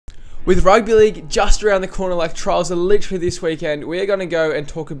With rugby league just around the corner, like trials are literally this weekend, we are going to go and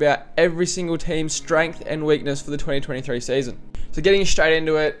talk about every single team's strength and weakness for the 2023 season. So getting straight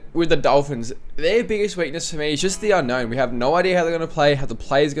into it, with the Dolphins, their biggest weakness for me is just the unknown. We have no idea how they're going to play, how the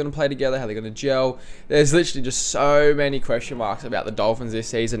players are going to play together, how they're going to gel. There's literally just so many question marks about the Dolphins this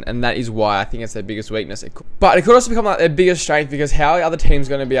season, and that is why I think it's their biggest weakness. But it could also become like their biggest strength, because how are other teams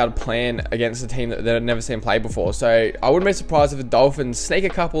going to be able to plan against a team that they've never seen play before? So I wouldn't be surprised if the Dolphins sneak a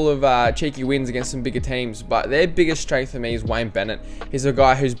couple of cheeky wins against some bigger teams, but their biggest strength for me is Wayne Bennett. He's a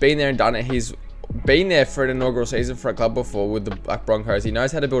guy who's been there and done it. He's been there for an inaugural season for a club before with the Broncos. He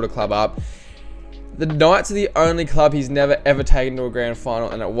knows how to build a club up. The Knights are the only club he's never ever taken to a grand final,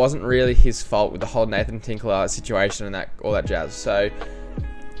 and it wasn't really his fault with the whole Nathan Tinkler situation and all that jazz. So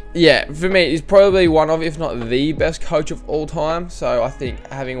yeah, for me, he's probably one of, if not the best coach of all time. So I think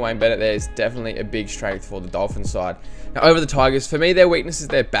having Wayne Bennett there is definitely a big strength for the Dolphins side. Now, over the Tigers, for me, their weakness is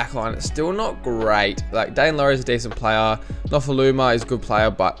their backline. It's still not great. Like, Dane Laurie is a decent player. Nofaluma is a good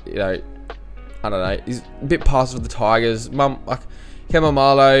player, but, you know, I don't know. He's a bit passive with the Tigers. Kemba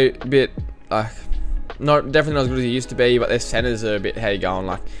Marlowe, a bit, definitely not as good as he used to be, but their centers are a bit, how you going?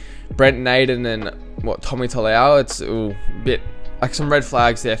 Like, Brent Naden and, Tommy Talau. It's a bit, like, some red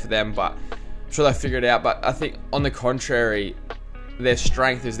flags there for them, but I'm sure they'll figure it out. But I think, on the contrary, their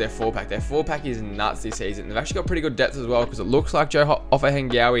strength is their four-pack. Their four-pack is nuts this season. They've actually got pretty good depth as well, because it looks like Joe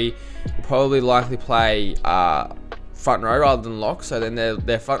Ofahengawi will probably likely play front row rather than lock, so then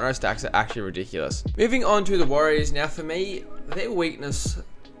their front row stacks are actually ridiculous. Moving on to the Warriors. Now, for me, their weakness,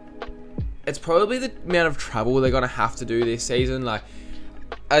 it's probably the amount of travel they're going to have to do this season. Like,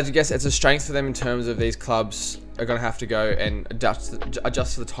 I guess it's a strength for them in terms of these clubs are going to have to go and adjust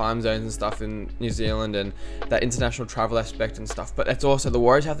to the time zones and stuff in New Zealand and that international travel aspect and stuff. But it's also, the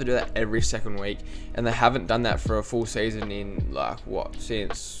Warriors have to do that every second week, and they haven't done that for a full season in,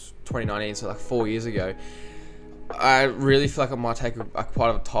 since 2019, so 4 years ago. I really feel like it might take quite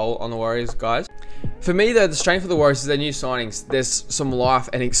of a toll on the Warriors, guys. For me, though, the strength of the Warriors is their new signings. There's some life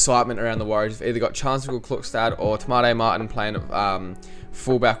and excitement around the Warriors. You've either got Chancellor Klukstad or Tamade Martin playing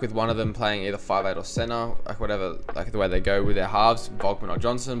fullback, with one of them playing either 5'8" or centre, whatever, the way they go with their halves, Volkman or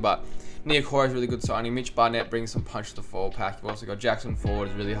Johnson. But Niokora is a really good signing. Mitch Barnett brings some punch to the full pack. You've also got Jackson Ford,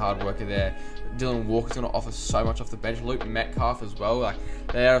 is a really hard worker there. Dylan Walker's going to offer so much off the bench. Luke Metcalf as well.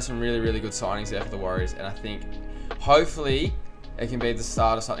 There are some really, really good signings there for the Warriors, and I think hopefully it can be the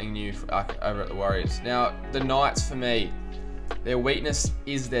start of something new over at the Warriors. Now, the Knights, for me, their weakness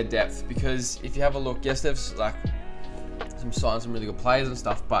is their depth, because if you have a look, yes, they've signed some really good players and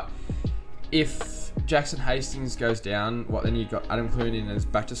stuff, but if Jackson Hastings goes down, then you've got Adam Clooney and it's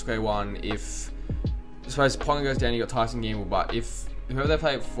back to square one. If, I suppose, Ponga goes down, you've got Tyson Gamble, but if whoever they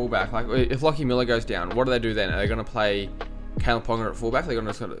play at fullback, if Lockie Miller goes down, what do they do then? Are they going to play Caleb Ponga at fullback? They're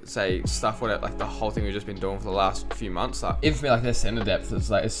going to just say stuff the whole thing we've just been doing for the last few months. Even for me, their centre depth,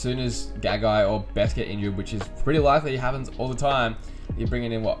 it's as soon as Gagai or Best get injured, which is pretty likely, happens all the time, you're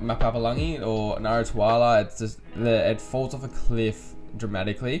bringing in Mapapalangi or Narutwala. It's just, it falls off a cliff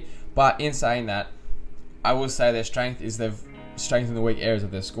dramatically. But in saying that, I will say their strength is they've strengthened the weak areas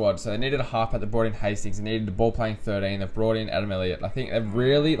of their squad. So they needed a halfback, they brought in Hastings. They needed a ball playing 13. They've brought in Adam Elliott. I think they've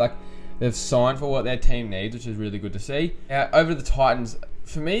really they've signed for what their team needs, which is really good to see. Now, over to the Titans,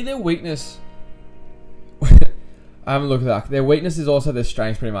 for me, their weakness, I haven't looked at that. Their weakness is also their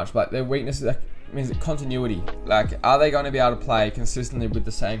strength, pretty much. But their weakness means continuity. Are they going to be able to play consistently with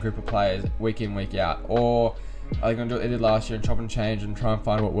the same group of players week in, week out? Or are they going to do what they did last year and chop and change and try and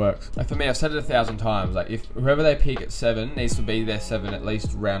find what works? For me, I've said it 1,000 times. If whoever they pick at 7 needs to be their 7 at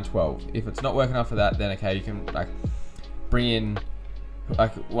least round 12. If it's not working out for that, then okay, you can bring in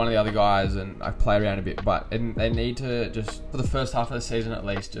one of the other guys and play around a bit. But they need to just, for the first half of the season at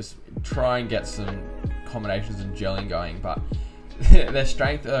least, just try and get some combinations and gelling going. But their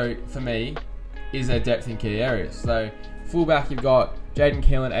strength, though, for me, is their depth in key areas. So fullback, you've got Jaden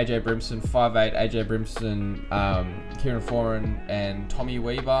Keelan, AJ Brimson, 5'8", AJ Brimson, Kieran Foran, and Tommy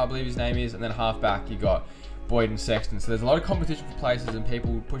Weaver, I believe his name is. And then halfback, you've got Boyd and Sexton. So there's a lot of competition for places and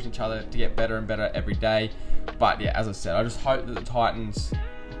people pushing each other to get better and better every day. But yeah, as I said, I just hope that the Titans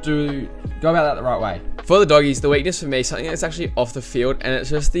do go about that the right way. For the Doggies, the weakness for me, something that's actually off the field, and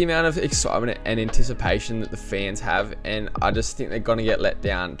it's just the amount of excitement and anticipation that the fans have, and I just think they're going to get let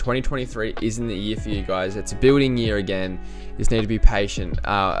down. 2023 isn't the year for you guys. It's a building year again. You just need to be patient.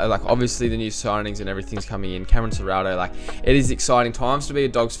 Obviously the new signings and everything's coming in. Cameron Serrato, it is exciting times to be a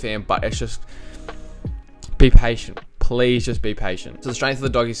Dogs fan, but it's just, be patient. Please just be patient. So the strength of the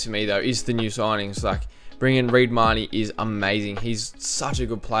Doggies for me, though, is the new signings. bringing in Reid Marnie is amazing. He's such a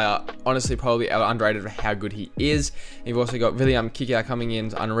good player. Honestly, probably underrated for how good he is. You've also got William Kikau coming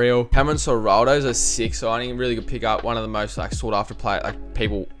in, unreal. Cameron Soraldo's a 6 signing, really good pickup. One of the most like sought after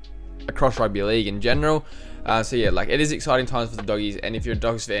people across rugby league in general. So yeah, like it is exciting times for the Doggies, and if you're a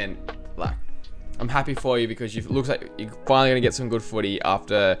Dogs fan, like I'm happy for you because it looks like you're finally gonna get some good footy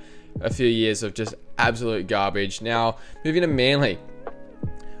after a few years of just absolute garbage. Now moving to Manly,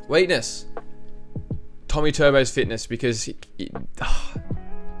 weakness. Tommy Turbo's fitness, because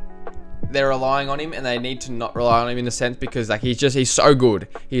they're relying on him and they need to not rely on him in a sense because like he's so good.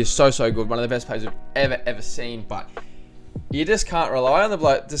 He is so good. One of the best players we've ever seen, but you just can't rely on the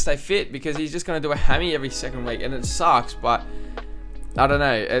bloke to stay fit because he's just going to do a hammy every second week and it sucks. But I don't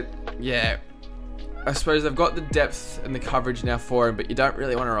know. Yeah, I suppose they've got the depth and the coverage now for him, but you don't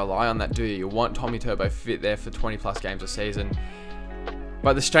really want to rely on that, do you? You want Tommy Turbo fit there for 20 plus games a season.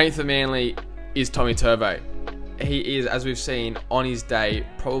 But the strength of Manly is Tommy Turbo. He is, as we've seen on his day,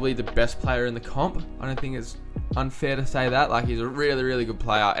 probably the best player in the comp. I don't think it's unfair to say that. Like, he's a really good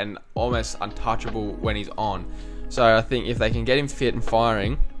player and almost untouchable when he's on. So I think if they can get him fit and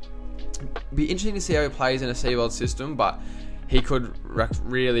firing, it'd be interesting to see how he plays in a SeaWorld system, but he could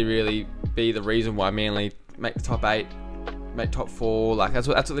really be the reason why Manly make the top 8, make top 4. Like that's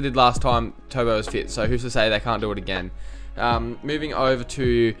what they did last time Turbo was fit. So who's to say they can't do it again? Moving over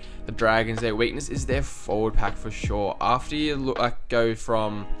to the Dragons, their weakness is their forward pack for sure. After you go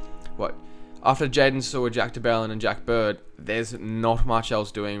from after Jaden Stewart, Jack DeBellin and Jack Bird, there's not much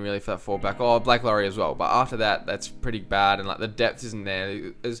else doing really for that forward pack. Oh, Blake Laurie as well, but after that, that's pretty bad, and like the depth isn't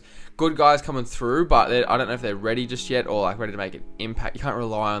there. There's good guys coming through, but I don't know if they're ready just yet or like ready to make an impact. You can't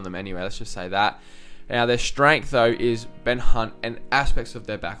rely on them anyway. Let's just say that. Now, their strength, though, is Ben Hunt and aspects of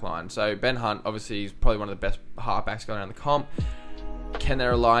their backline. So, Ben Hunt, obviously, is probably one of the best halfbacks going around the comp. Can they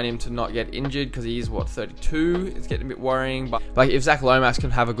rely on him to not get injured? Because he is, 32? It's getting a bit worrying. But like, if Zach Lomax can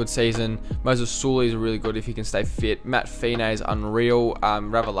have a good season, Moses Sully is really good if he can stay fit. Matt Fine is unreal.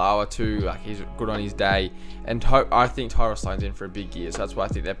 Ravalawa, too, like, he's good on his day. And I think Tyrell Sloan's in for a big year. So, that's why I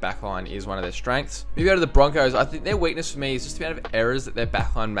think their backline is one of their strengths. If you go to the Broncos, I think their weakness for me is just the amount of errors that their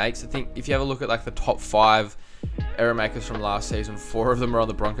backline makes. I think if you have a look at, like, the top 5 error makers from last season, 4 of them are on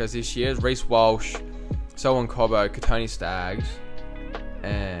the Broncos this year. Reece Walsh, Selwyn Cobbo, Katoni Staggs,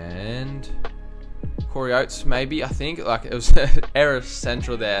 and Corey Oates, maybe. I think like it was error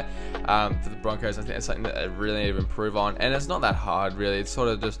central there for the Broncos. I think it's something that they really need to improve on, and it's not that hard really. It's sort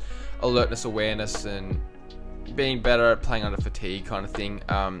of just alertness, awareness, and being better at playing under fatigue kind of thing.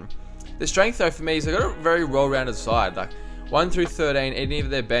 The strength though for me is they've got a very well-rounded side. Like 1 through 13, any of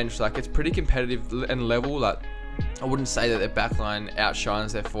their bench, like it's pretty competitive and level. Like I wouldn't say that their backline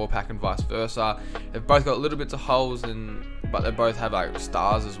outshines their 4-pack and vice versa. They've both got little bits of holes, but they both have like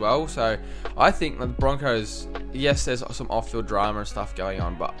stars as well. So I think the Broncos, yes, there's some off-field drama and stuff going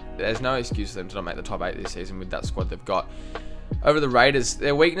on, but there's no excuse for them to not make the top 8 this season with that squad they've got. Over the Raiders,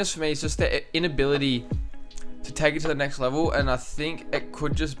 their weakness for me is just their inability to take it to the next level, and I think it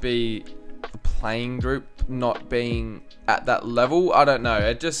could just be the playing group not being at that level. I don't know.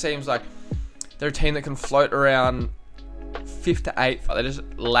 It just seems like they're a team that can float around 5th to 8th, but they just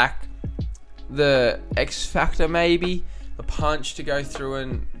lack the X factor, maybe the punch to go through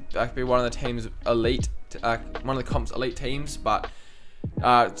and like be one of the team's elite, one of the comp's elite teams. But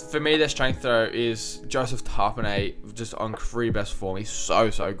for me, their strength though is Joseph Tarpanay, just on career best form. He's so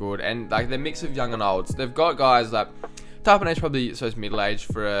good, and like their mix of young and olds. They've got guys like Tarpanay's probably middle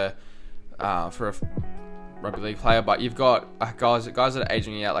aged for a rugby league player, but you've got guys that are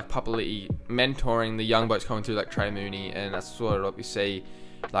aging out, like Papali'i mentoring the young boats coming through, like Trey Mooney, and that's sort of what we see.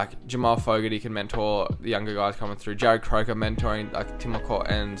 Like Jamal Fogarty can mentor the younger guys coming through. Jared Croker mentoring like Tim McCourt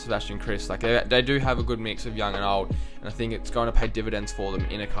and Sebastian Chris. Like they do have a good mix of young and old, and I think it's going to pay dividends for them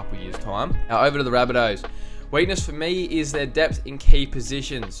in a couple of years' time. Now over to the Rabbitohs. Weakness for me is their depth in key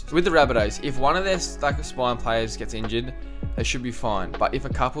positions. With the Rabbitohs, if one of their spine players gets injured, they should be fine. But if a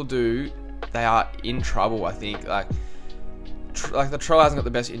couple do, they are in trouble. I think like the Troll hasn't got the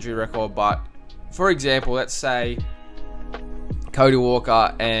best injury record, but for example, let's say Cody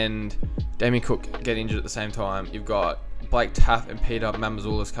Walker and Damien Cook get injured at the same time. You've got Blake Taff and Peter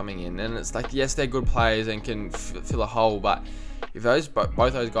Mamazoulis coming in, and it's like, yes, they're good players and can fill a hole, but if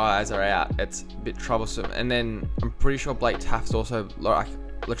both those guys are out, it's a bit troublesome. And then I'm pretty sure Blake Taft's also like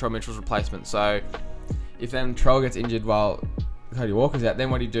Latrell Mitchell's replacement. So if then Troll gets injured while Cody Walker's out, then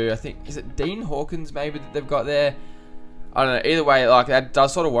what do you do? I think, is it Dean Hawkins maybe that they've got there? I don't know. Either way, like that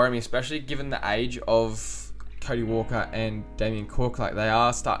does sort of worry me, especially given the age of Cody Walker and Damien Cook. Like they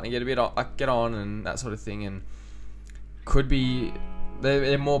are starting to get a bit get on and that sort of thing, and could be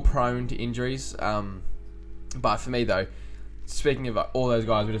they're more prone to injuries. But for me though, speaking of all those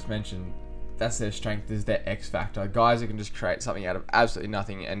guys we just mentioned, that's their strength, is their X factor. Guys who can just create something out of absolutely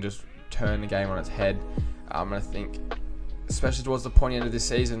nothing and just turn the game on its head. And I think, especially towards the pointy end of this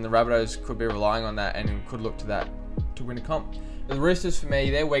season, the Rabbitohs could be relying on that and could look to that to win a comp. The Roosters, for me,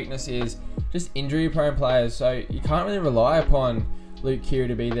 their weakness is just injury-prone players. So you can't really rely upon Luke Keary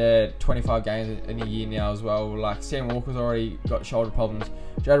to be there 25 games in a year now as well. Like, Sam Walker's already got shoulder problems.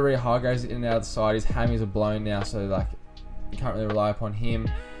 Jared Hargraves in and out of the side. His hammies are blown now, so like you can't really rely upon him.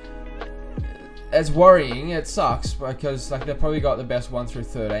 It's worrying. It sucks because like they've probably got the best 1 through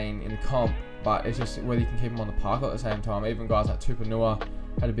 13 in the comp, but it's just whether you can keep them on the park at the same time. Even guys like Tupanua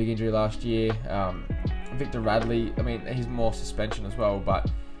had a big injury last year. Victor Radley, I mean, he's more suspension as well, but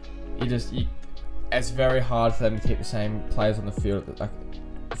it's very hard for them to keep the same players on the field like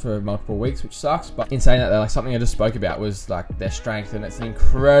for multiple weeks, which sucks. But in saying that, like something I just spoke about was like their strength, and it's an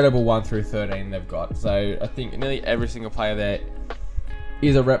incredible 1 through 13 they've got. So I think nearly every single player there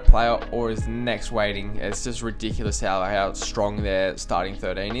is a rep player or is the next waiting. It's just ridiculous how strong their starting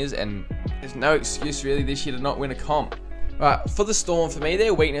 13 is, and there's no excuse really this year to not win a comp. Right, for the Storm, for me,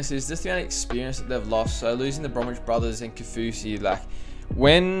 their weakness is just the amount of experience that they've lost. So losing the Bromwich brothers and Kafusi, like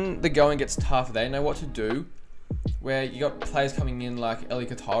when the going gets tough, they know what to do. Where you got players coming in like Eli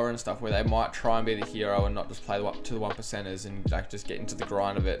Katara and stuff, where they might try and be the hero and not just play to the 1%ers and like just get into the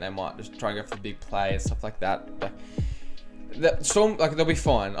grind of it. And they might just try and go for the big play and stuff like that. But the Storm, like they'll be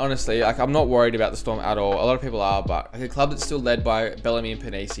fine. Honestly, like I'm not worried about the Storm at all. A lot of people are, but like, a club that's still led by Bellamy and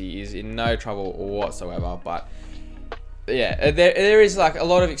Panisi is in no trouble whatsoever. But yeah, there is like a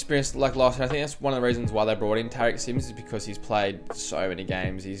lot of experience like last year. I think that's one of the reasons why they brought in Tariq Sims, is because he's played so many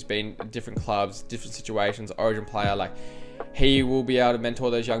games. He's been at different clubs, different situations, Origin player. Like he will be able to mentor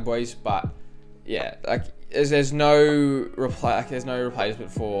those young boys. But yeah, like there's no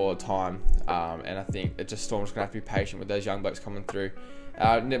replacement for time. And I think it just Storm's gonna have to be patient with those young blokes coming through.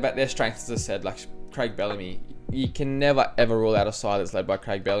 But their strengths, as I said, like Craig Bellamy, you can never ever rule out a side that's led by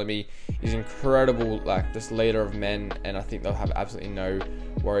Craig Bellamy. He's incredible, like this leader of men, and I think they'll have absolutely no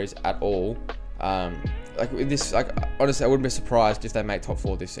worries at all. Like with this, like honestly, I wouldn't be surprised if they make top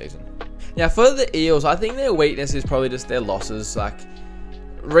 4 this season. Now for the Eels, I think their weakness is probably just their losses. Like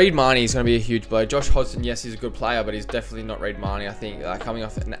Reid Marnie is going to be a huge blow. Josh Hodgson, yes, he's a good player, but he's definitely not Reid Marnie. I think coming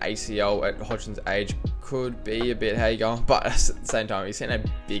off an ACL at Hodgson's age could be a bit how you going, but at the same time, he's seen how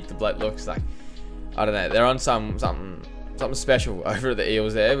big the bloke looks. Like I don't know, they're on something special over at the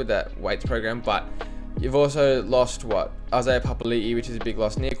Eels there with that weights program. But you've also lost Isaiah Papali'i, which is a big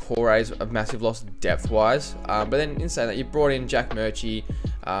loss. Nick Horae's a massive loss depth-wise. But then in saying that, you brought in Jack Murchie,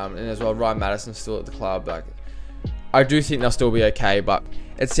 and as well Ryan Madison's still at the club. Like I do think they'll still be okay, but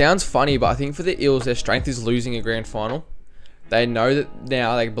it sounds funny, but I think for the Eels, their strength is losing a grand final. They know that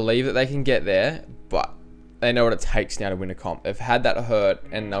now, they believe that they can get there, but they know what it takes now to win a comp. They've had that hurt,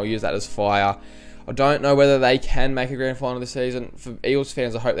 and they'll use that as fire. I don't know whether they can make a grand final this season. For Eels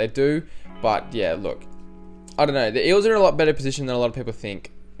fans, I hope they do. But yeah, look, I don't know. The Eels are in a lot better position than a lot of people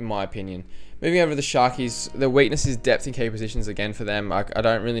think, in my opinion. Moving over to the Sharkies, the weakness is depth in key positions again for them. I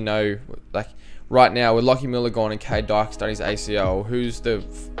don't really know. Like right now, with Lockie Miller gone and Cade Dykes done his ACL, who's the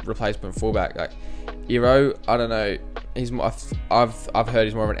replacement fullback? Like Iro, I don't know. He's more, I've heard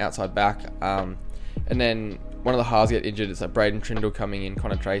he's more of an outside back. And then one of the halves get injured. It's like Braden Trindle coming in,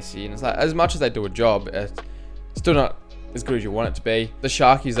 Connor Tracy, and it's like as much as they do a job, it's still not as good as you want it to be. The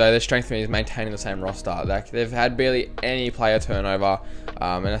Sharkies though, their strength for me is maintaining the same roster. Like they've had barely any player turnover,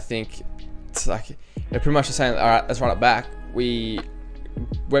 and I think it's like they're pretty much just saying, all right, let's run it back. We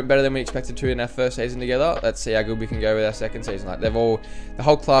went better than we expected to in our first season together. Let's see how good we can go with our second season. Like the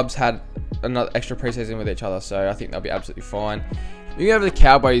whole club's had another extra preseason with each other, so I think they'll be absolutely fine. Moving over to the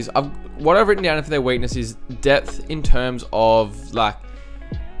Cowboys, what I've written down for their weakness is depth in terms of like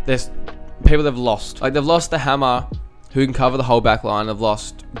there's people they've lost. Like they've lost the Hammer, who can cover the whole back line. They've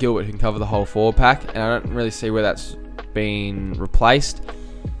lost Gilbert, who can cover the whole forward pack, and I don't really see where that's been replaced.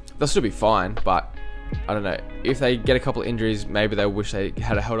 They'll still be fine, but I don't know. If they get a couple of injuries, maybe they wish they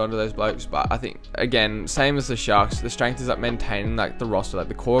had held on to those blokes. But I think, again, same as the Sharks, the strength is like maintaining like the roster. Like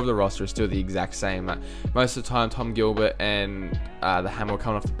the core of the roster is still the exact same. Like, most of the time, Tom Gilbert and the Hammer are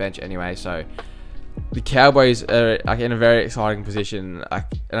coming off the bench anyway. So the Cowboys are like in a very exciting position. And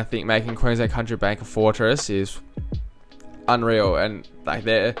I think making Queensland Country Bank a fortress is unreal. And like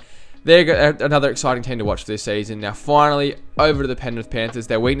they're another exciting team to watch this season. Now, finally, over to the Penrith Panthers.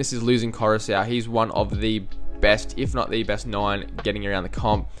 Their weakness is losing Coruscant. He's one of the best, if not the best 9 getting around the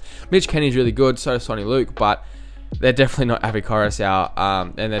comp. Mitch Kenny's really good, so is Sonny Luke, but they're definitely not Avi Coruscant,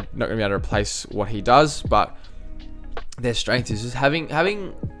 and they're not going to be able to replace what he does. But their strength is just having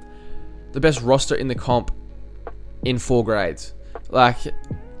the best roster in the comp in 4 grades. Like,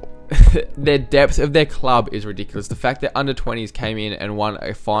 their depth of their club is ridiculous. The fact that under 20s came in and won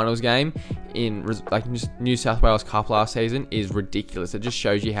a finals game in like New South Wales Cup last season is ridiculous. It just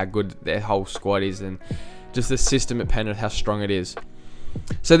shows you how good their whole squad is and just the system at Penrith, how strong it is.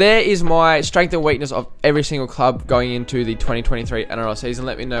 So there is my strength and weakness of every single club going into the 2023 NRL season.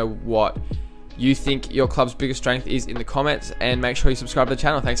 Let me know what you think your club's biggest strength is in the comments, and make sure you subscribe to the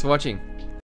channel. Thanks for watching.